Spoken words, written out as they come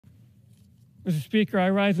Mr. Speaker, I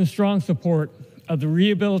rise in strong support of the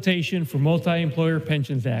Rehabilitation for Multi-Employer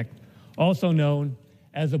Pensions Act, also known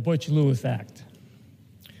as the Butch-Lewis Act.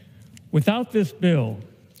 Without this bill,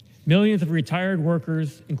 millions of retired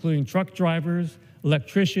workers, including truck drivers,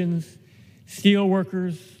 electricians, steel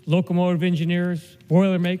workers, locomotive engineers,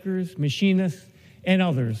 boilermakers, machinists, and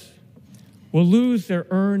others, will lose their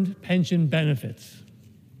earned pension benefits.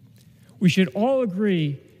 We should all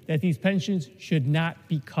agree that these pensions should not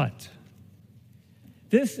be cut.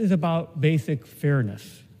 This is about basic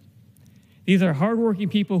fairness. These are hardworking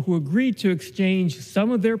people who agreed to exchange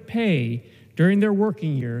some of their pay during their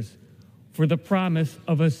working years for the promise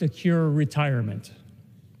of a secure retirement.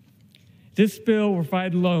 This bill will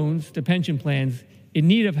provide loans to pension plans in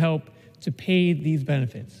need of help to pay these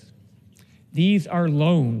benefits. These are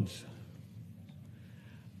loans.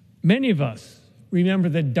 Many of us remember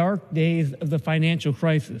the dark days of the financial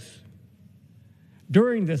crisis.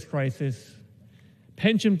 During this crisis,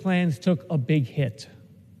 pension plans took a big hit.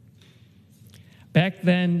 Back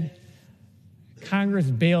then, Congress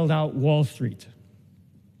bailed out Wall Street.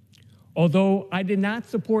 Although I did not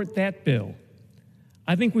support that bill,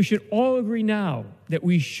 I think we should all agree now that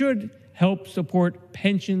we should help support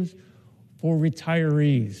pensions for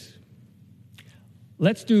retirees.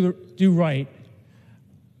 Let's do right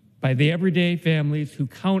by the everyday families who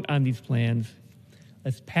count on these plans.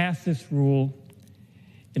 Let's pass this rule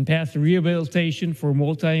and pass the Rehabilitation for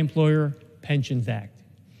Multi-Employer Pensions Act.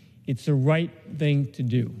 It's the right thing to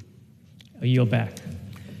do. I yield back.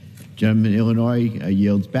 Gentleman, Illinois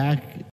yields back.